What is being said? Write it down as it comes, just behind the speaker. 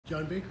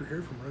John Baker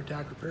here from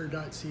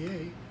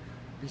RotacRepair.ca.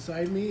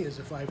 Beside me is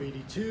a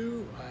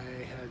 582.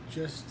 I had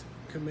just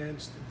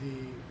commenced the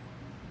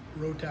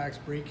Rotax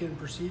break-in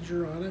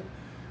procedure on it.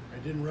 I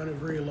didn't run it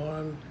very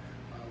long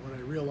when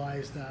I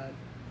realized that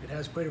it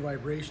has quite a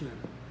vibration in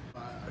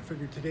it. I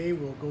figured today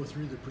we'll go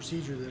through the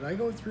procedure that I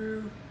go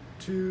through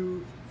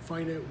to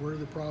find out where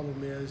the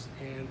problem is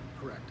and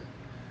correct it.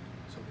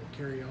 So we'll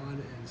carry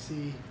on and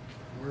see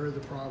where the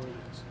problem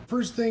is.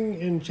 First thing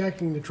in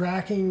checking the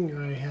tracking,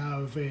 I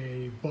have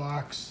a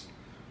box.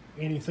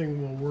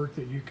 Anything will work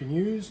that you can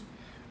use.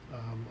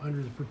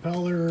 Under the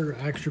propeller,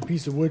 extra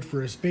piece of wood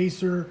for a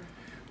spacer.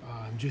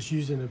 I'm just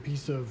using a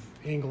piece of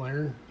angle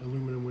iron.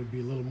 Aluminum would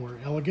be a little more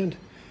elegant.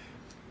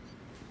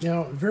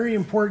 Now, very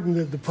important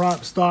that the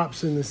prop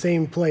stops in the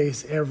same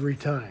place every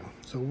time.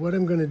 So what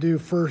I'm going to do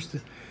first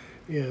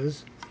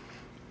is,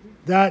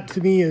 that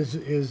to me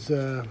is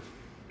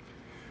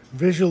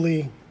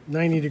visually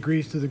 90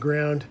 degrees to the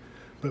ground,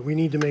 but we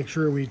need to make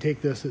sure we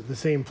take this at the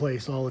same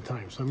place all the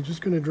time. So I'm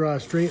just going to draw a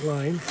straight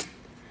line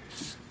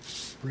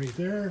right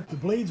there. The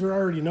blades are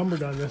already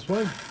numbered on this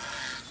one.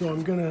 So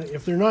I'm going to,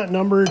 if they're not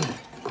numbered,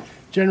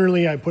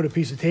 generally I put a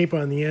piece of tape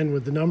on the end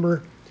with the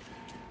number.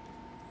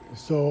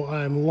 So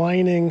I'm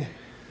lining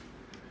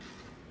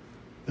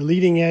the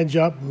leading edge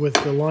up with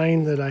the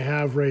line that I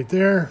have right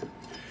there.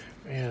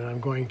 And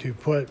I'm going to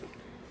put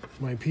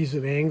my piece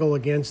of angle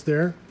against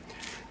there.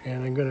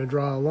 And I'm going to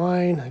draw a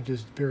line. I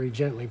just very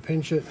gently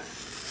pinch it.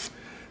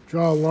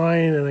 Draw a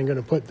line, and I'm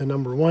going to put the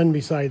number 1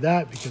 beside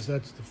that because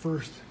that's the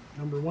first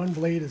number 1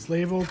 blade is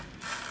labeled.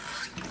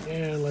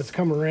 And let's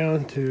come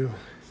around to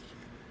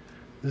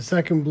the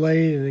second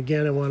blade, and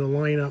again I want to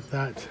line up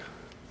that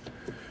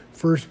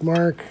first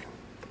mark.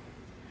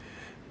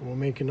 We'll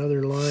make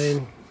another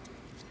line.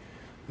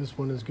 This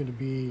one is going to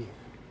be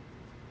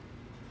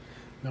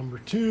number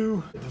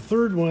 2. The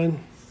third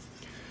one,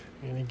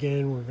 and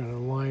again we're going to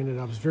line it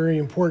up. It's very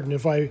important.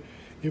 If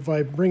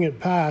I bring it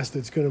past,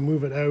 it's going to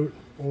move it out,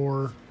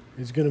 or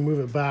it's going to move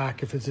it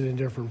back if it's in a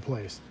different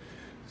place.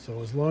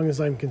 So as long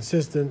as I'm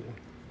consistent,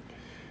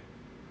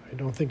 I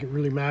don't think it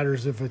really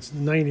matters if it's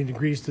 90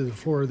 degrees to the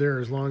floor there,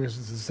 as long as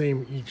it's the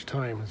same each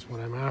time. That's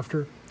what I'm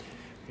after.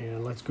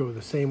 And let's go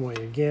the same way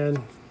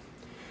again.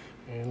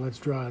 And let's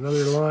draw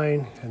another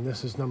line, and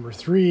this is number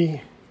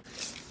 3.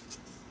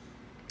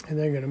 And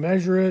then I'm going to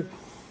measure it.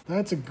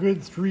 That's a good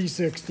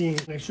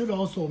 3/16. I should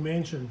also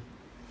mention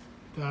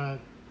that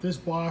this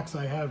box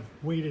I have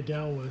weighted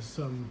down with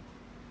some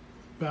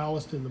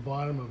ballast in the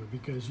bottom of it,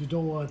 because you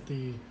don't want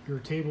your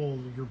table,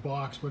 your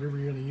box, whatever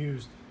you're going to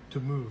use, to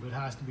move. It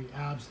has to be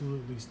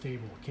absolutely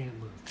stable. It can't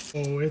move.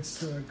 So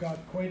it's got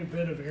quite a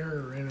bit of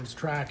error in its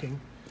tracking.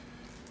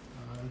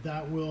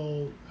 That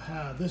will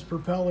have this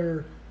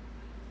propeller.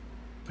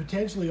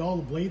 Potentially all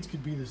the blades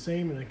could be the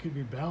same and it could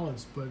be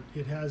balanced, but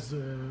it has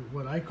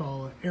what I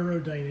call an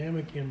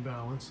aerodynamic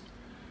imbalance.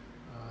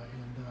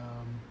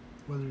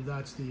 Whether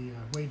that's the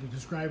way to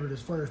describe it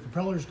as far as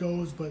propellers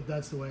goes, but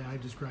that's the way I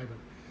describe it.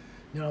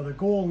 Now the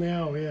goal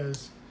now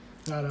is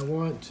that I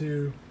want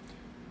to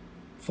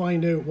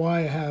find out why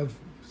I have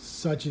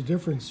such a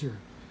difference here.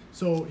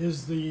 So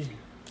is the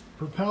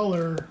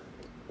propeller,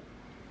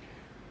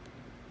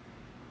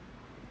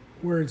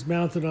 where it's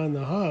mounted on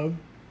the hub,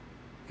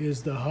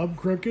 is the hub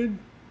crooked?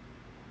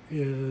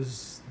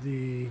 Is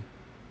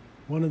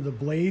one of the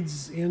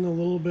blades in a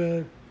little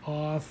bit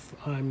off?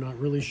 I'm not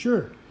really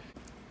sure.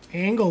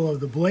 Angle of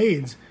the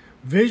blades,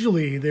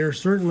 visually they're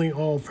certainly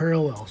all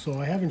parallel. So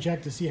I haven't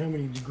checked to see how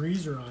many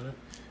degrees are on it,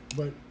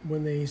 but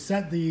when they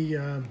set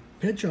the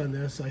pitch on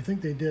this, I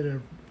think they did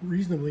a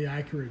reasonably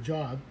accurate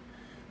job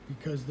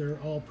because they're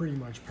all pretty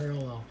much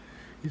parallel.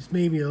 It's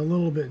maybe a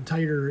little bit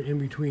tighter in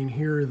between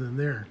here than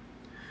there.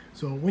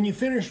 So when you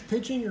finish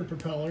pitching your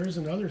propellers,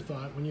 another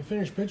thought, when you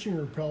finish pitching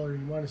your propeller,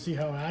 you want to see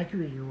how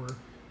accurate you were,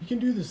 you can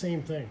do the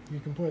same thing. You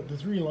can put the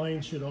 3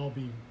 lines should all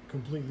be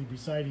completely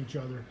beside each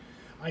other.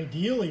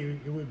 Ideally,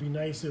 it would be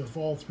nice if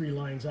all 3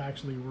 lines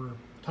actually were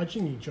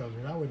touching each other.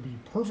 That would be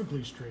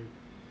perfectly straight,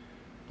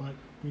 but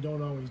we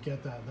don't always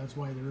get that. That's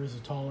why there is a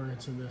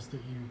tolerance in this,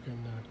 that you can,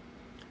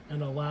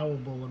 an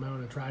allowable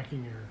amount of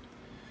tracking error.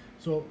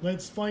 So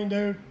let's find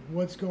out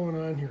what's going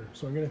on here.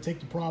 So I'm going to take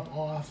the prop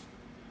off.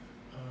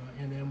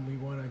 And then we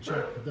want to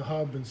check the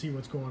hub and see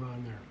what's going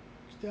on there.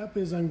 Step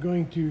is I'm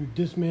going to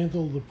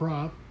dismantle the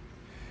prop.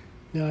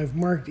 Now I've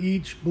marked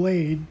each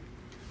blade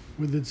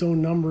with its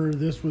own number.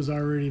 This was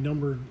already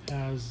numbered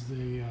as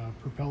the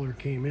propeller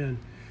came in.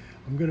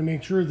 I'm going to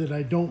make sure that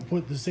I don't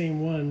put the same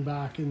one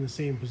back in the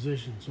same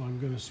position. So I'm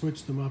going to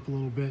switch them up a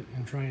little bit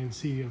and try and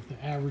see if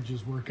the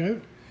averages work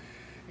out.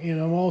 And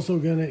I'm also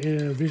going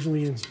to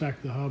visually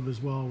inspect the hub as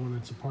well when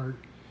it's apart.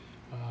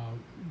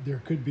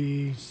 There could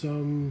be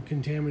some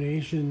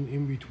contamination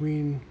in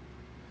between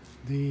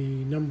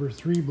the number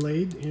 3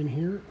 blade in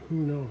here. Who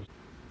knows?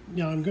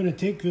 Now I'm going to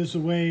take this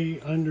away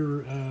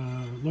under,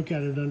 look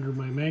at it under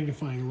my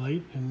magnifying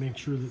light and make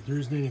sure that there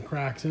isn't any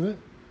cracks in it.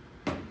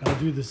 I'll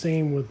do the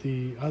same with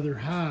the other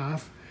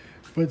half.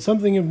 But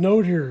something of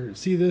note here,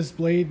 see this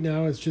blade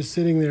now, it's just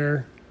sitting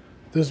there.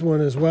 This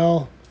one as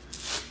well.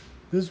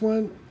 This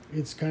one,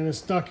 it's kind of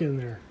stuck in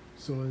there.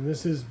 So, and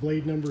this is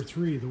blade number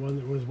 3, the one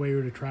that was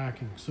weighted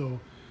tracking. So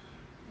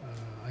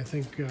I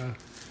think,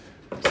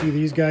 see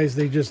these guys,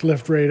 they just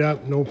lift right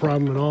up, no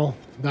problem at all.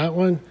 That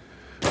one,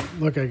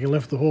 look, I can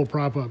lift the whole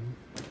prop up,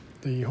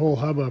 the whole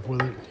hub up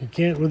with it. You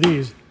can't with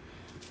these.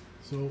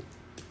 So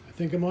I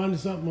think I'm on to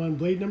something on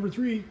blade number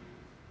 3.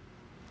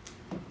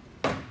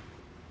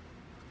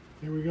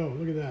 There we go,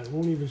 look at that, it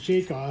won't even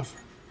shake off.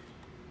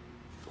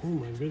 Oh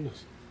my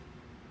goodness.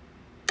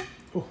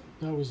 Oh,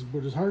 that was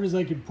about as hard as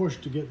I could push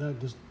to get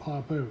that to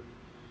pop out.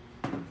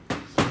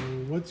 So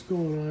what's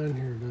going on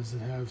here? Does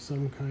it have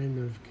some kind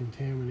of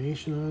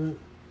contamination on it?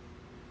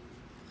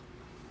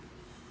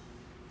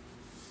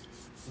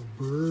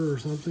 A burr or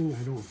something?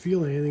 I don't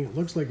feel anything. It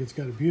looks like it's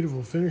got a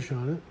beautiful finish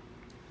on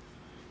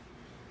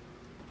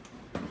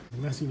it.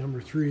 Messy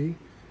number 3.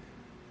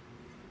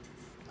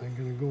 I'm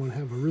going to go and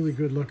have a really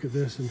good look at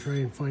this and try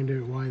and find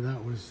out why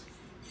that was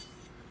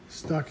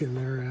stuck in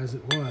there as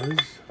it was.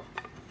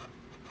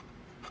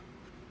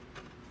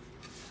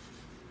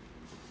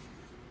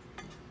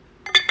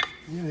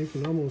 Yeah, I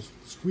can almost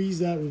squeeze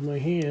that with my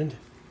hand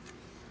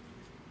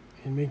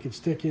and make it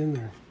stick in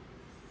there.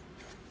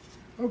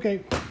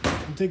 Okay,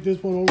 I'll take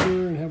this one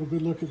over and have a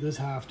good look at this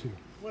half too.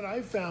 What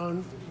I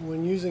found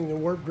when using the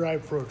warp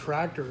drive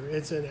protractor,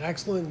 it's an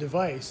excellent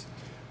device.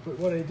 But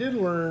what I did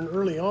learn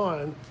early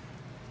on,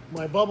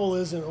 my bubble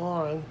isn't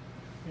on,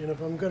 and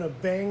if I'm gonna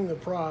bang the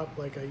prop,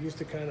 like I used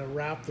to kind of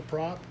wrap the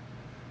prop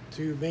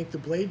to make the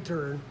blade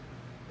turn,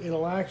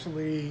 it'll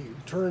actually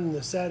turn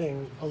the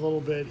setting a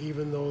little bit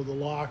even though the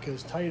lock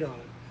is tight on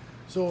it.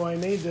 So I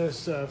made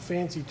this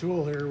fancy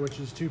tool here, which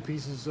is 2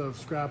 pieces of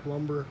scrap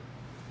lumber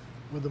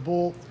with a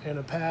bolt and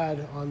a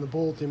pad on the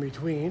bolt in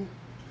between.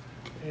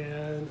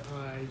 And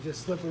I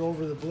just slip it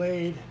over the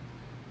blade,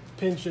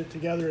 pinch it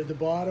together at the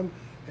bottom,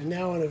 and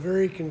now in a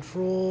very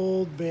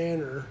controlled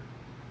manner,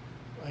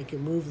 I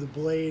can move the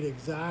blade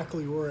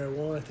exactly where I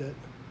want it.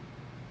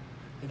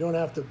 I don't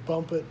have to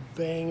bump it,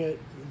 bang it.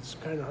 It's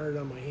kind of hard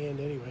on my hand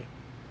anyway.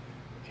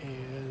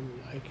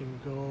 And I can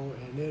go,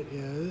 and it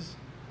is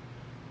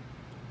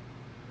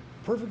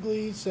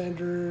perfectly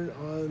centered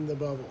on the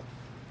bubble.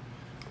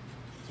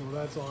 So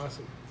that's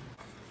awesome.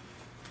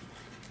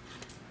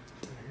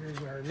 Here's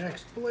our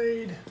next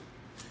blade.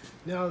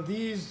 Now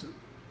these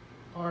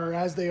are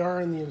as they are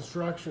in the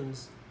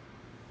instructions.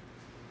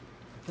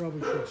 I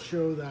probably should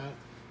show that.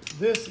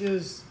 This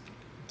is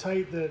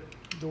tight, that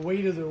the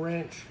weight of the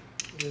wrench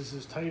is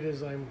as tight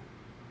as I'm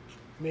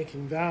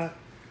making that.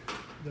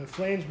 The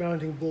flange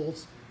mounting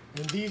bolts,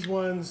 and these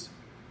ones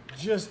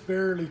just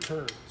barely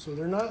turn. So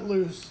they're not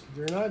loose,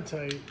 they're not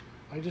tight.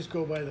 I just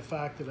go by the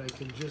fact that I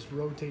can just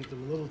rotate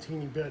them a little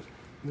teeny bit, and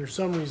there's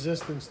some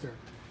resistance there.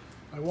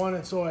 I want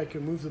it so I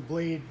can move the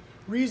blade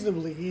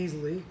reasonably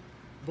easily,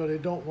 but I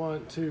don't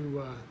want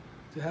to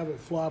have it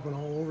flopping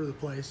all over the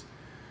place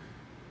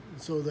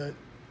so that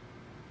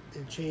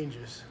it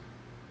changes.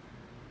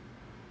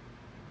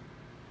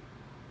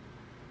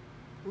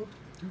 Whoop,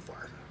 too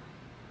far.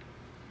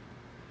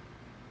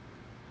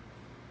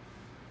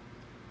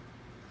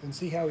 And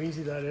see how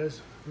easy that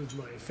is with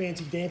my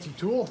fancy dancy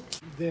tool.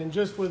 Then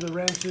just with the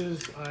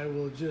wrenches, I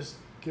will just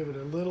give it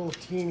a little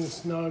teeny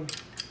snug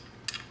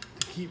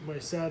to keep my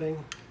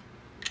setting.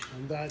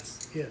 And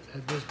that's it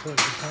at this point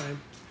in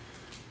time.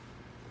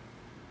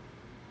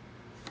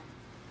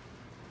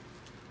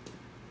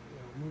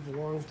 I'll move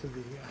along to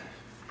the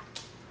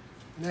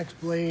next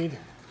blade.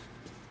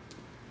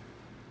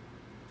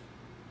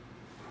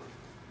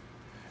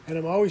 And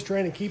I'm always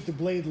trying to keep the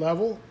blade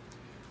level.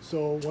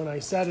 So when I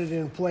set it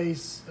in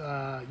place,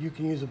 you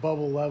can use a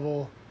bubble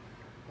level.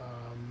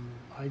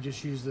 I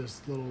just use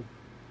this little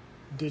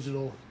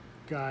digital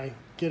guy,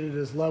 get it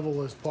as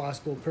level as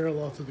possible,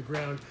 parallel to the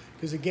ground,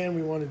 because again,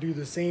 we want to do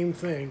the same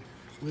thing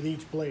with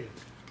each blade.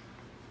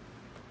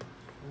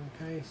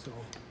 Okay, so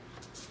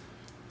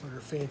put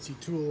our fancy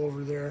tool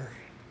over there.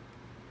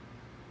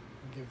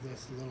 Give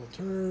this a little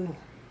turn.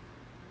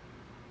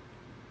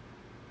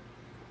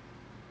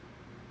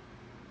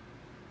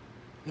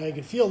 Now you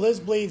can feel this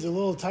blade's a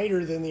little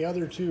tighter than the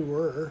other 2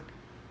 were,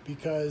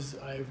 because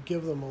I've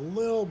given them a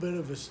little bit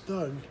of a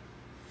snug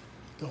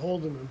to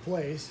hold them in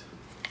place,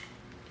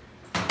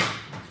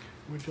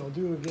 which I'll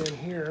do again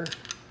here.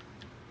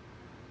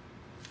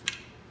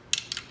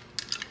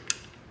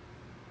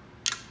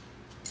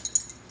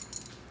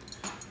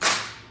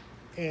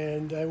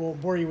 And I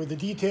won't bore you with the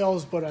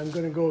details, but I'm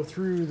going to go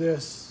through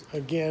this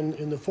again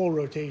in the full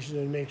rotation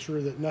and make sure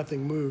that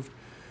nothing moved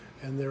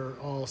and they're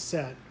all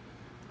set.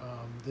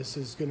 This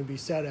is going to be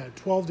set at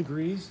 12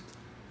 degrees,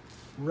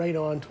 right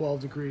on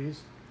 12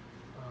 degrees.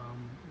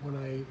 When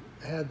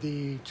I had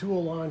the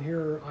tool on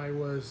here, I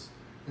was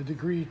a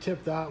degree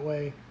tipped that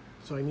way,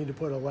 so I need to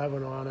put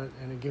 11 on it,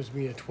 and it gives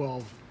me a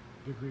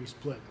 12-degree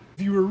split.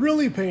 If you were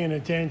really paying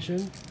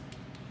attention,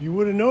 you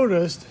would have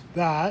noticed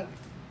that,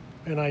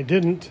 and I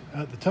didn't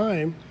at the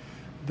time,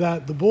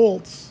 that the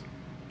bolts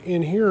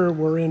in here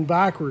were in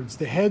backwards.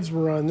 The heads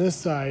were on this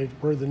side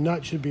where the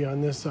nut should be on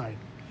this side.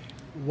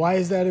 Why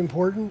is that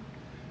important?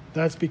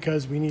 That's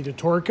because we need to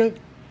torque it,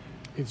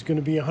 It's going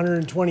to be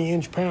 120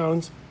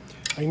 inch-pounds.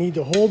 I need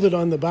to hold it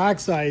on the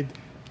backside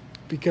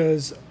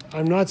because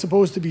I'm not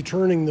supposed to be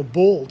turning the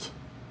bolt.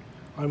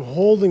 I'm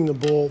holding the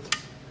bolt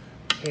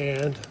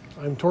and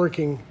I'm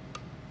torquing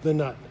the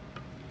nut.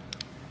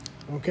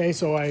 Okay,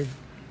 so I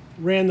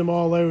ran them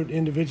all out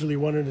individually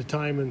one at a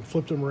time and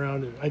flipped them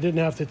around. I didn't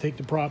have to take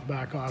the prop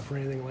back off or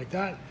anything like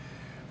that.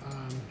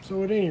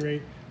 So at any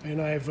rate,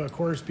 and I've, of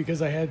course,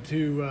 because I had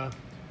to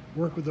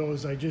work with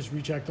those, I just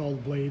rechecked all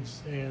the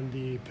blades and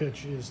the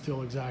pitch is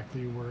still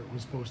exactly where it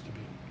was supposed to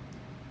be.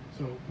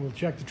 So we'll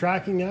check the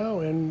tracking now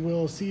and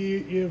we'll see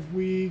if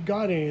we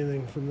got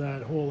anything from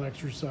that whole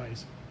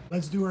exercise.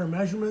 Let's do our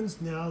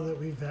measurements now that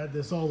we've had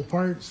this all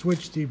apart.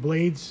 Switch the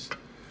blades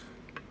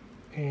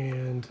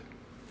and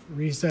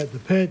reset the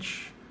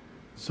pitch.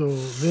 So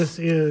this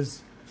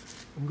is,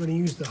 I'm going to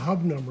use the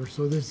hub number.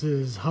 So this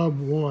is hub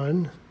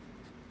 1.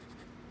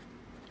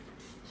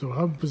 So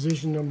hub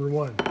position number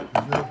 1 is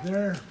right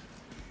there.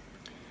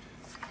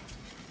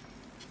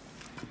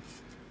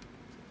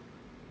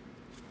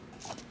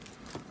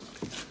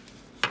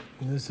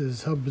 And this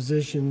is hub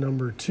position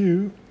number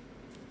 2.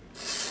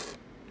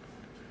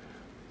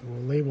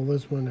 We'll label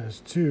this one as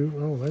 2.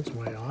 Oh, that's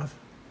way off.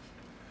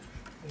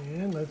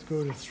 And let's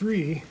go to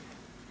 3,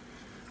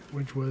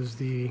 which was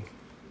the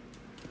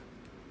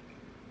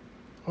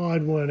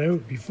odd one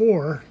out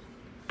before,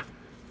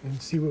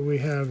 and see what we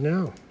have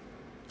now.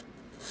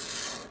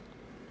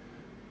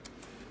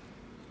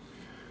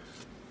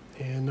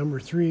 And number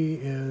 3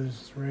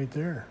 is right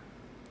there.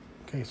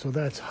 Okay, so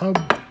that's hub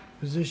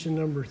position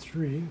number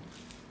 3.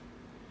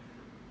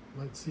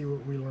 Let's see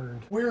what we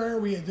learned. Where are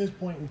we at this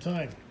point in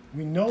time?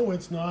 We know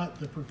it's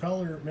not the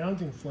propeller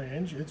mounting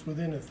flange. It's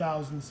within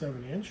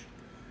 1/1007 inch.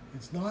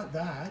 It's not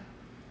that.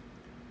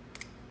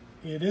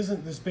 It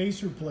isn't the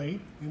spacer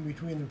plate in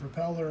between the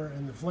propeller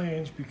and the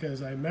flange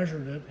because I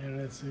measured it and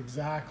it's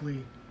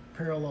exactly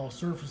parallel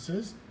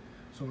surfaces.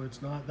 So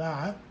it's not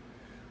that.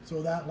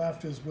 So that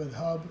left us with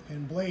hub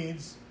and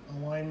blades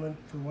alignment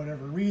for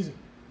whatever reason.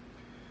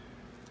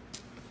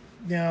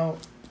 Now,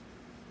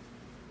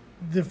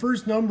 the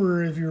first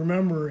number, if you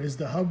remember, is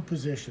the hub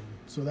position.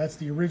 So that's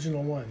the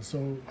original one.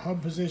 So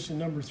hub position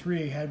number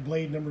 3 had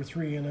blade number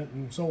 3 in it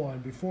and so on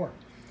before.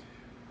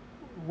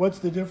 What's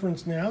the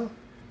difference now?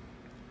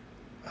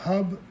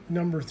 Hub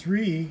number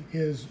 3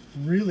 is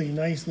really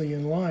nicely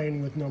in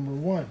line with number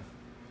 1.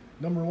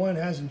 Number 1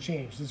 hasn't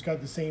changed. It's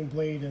got the same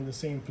blade in the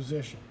same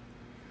position.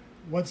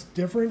 What's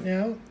different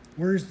now?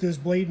 Where's this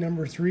blade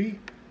number 3?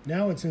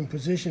 Now it's in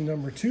position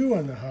number 2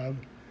 on the hub,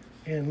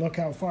 and look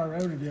how far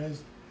out it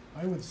is.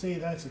 I would say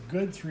that's a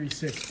good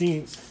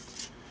 3/16.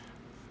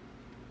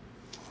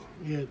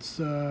 It's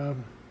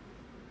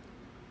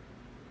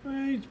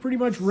pretty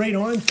much right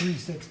on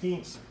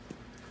 3/16.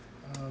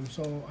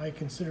 So I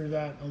consider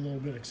that a little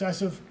bit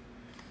excessive.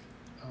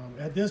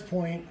 At this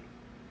point,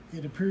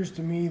 it appears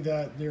to me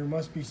that there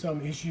must be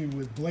some issue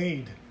with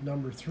blade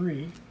number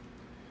 3.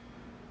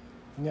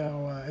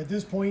 Now, at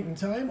this point in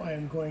time, I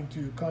am going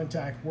to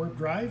contact Warp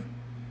Drive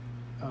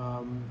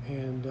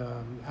and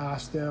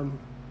ask them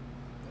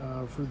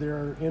for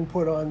their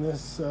input on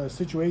this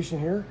situation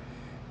here,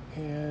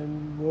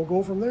 and we'll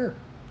go from there.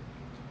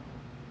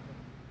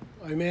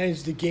 I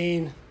managed to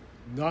gain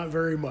not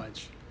very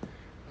much.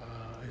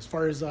 As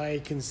far as I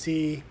can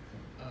see,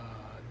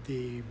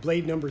 the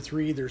blade number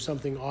 3, there's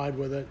something odd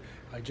with it.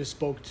 I just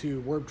spoke to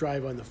Warp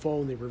Drive on the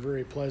phone. They were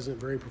very pleasant,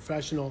 very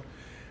professional.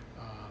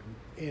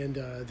 And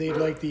they'd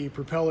like the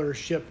propeller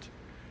shipped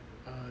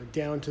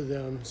down to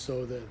them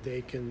so that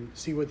they can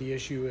see what the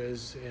issue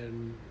is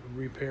and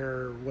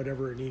repair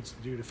whatever it needs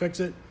to do to fix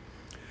it.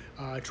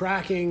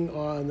 Tracking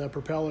on the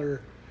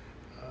propeller,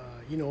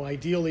 you know,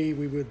 ideally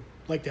we would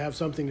like to have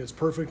something that's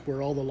perfect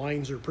where all the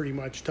lines are pretty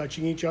much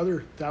touching each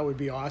other. That would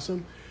be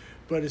awesome.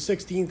 But a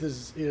 1/16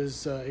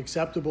 is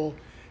acceptable,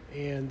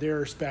 and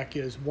their spec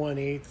is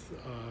 1/8.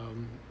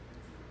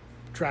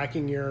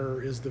 Tracking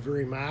error is the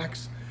very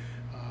max.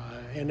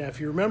 And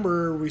if you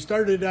remember, we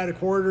started at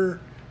 1/4.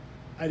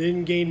 I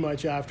didn't gain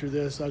much after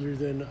this other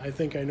than I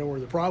think I know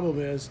where the problem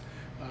is,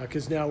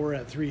 because now we're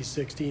at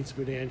 3/16 of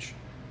an inch,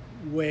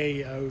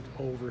 way out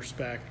over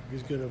spec.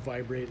 It's going to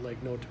vibrate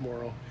like no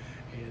tomorrow,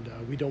 and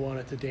we don't want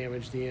it to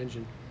damage the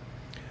engine.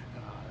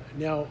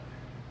 Now,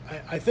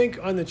 I think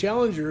on the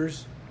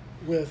Challengers,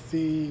 with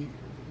the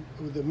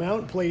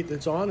mount plate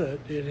that's on it,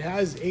 it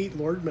has 8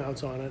 Lord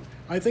mounts on it.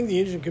 I think the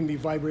engine can be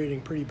vibrating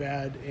pretty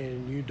bad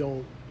and you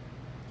don't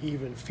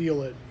even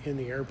feel it in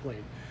the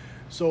airplane.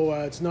 So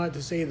it's not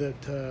to say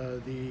that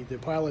the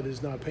pilot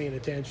is not paying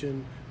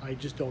attention. I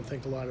just don't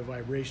think a lot of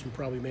vibration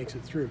probably makes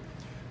it through.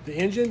 The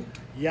engine,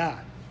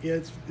 yeah,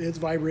 it's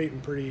vibrating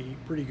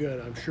pretty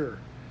good, I'm sure.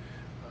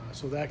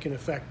 So that can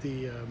affect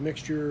the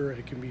mixture.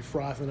 It can be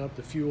frothing up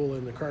the fuel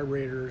in the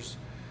carburetors.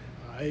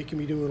 It can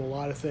be doing a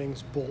lot of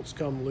things. Bolts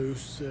come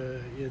loose.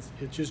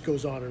 It just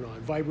goes on and on.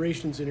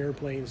 Vibrations in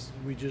airplanes,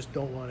 we just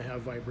don't want to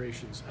have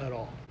vibrations at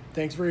all.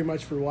 Thanks very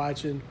much for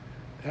watching.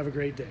 Have a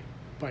great day.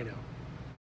 Bye now.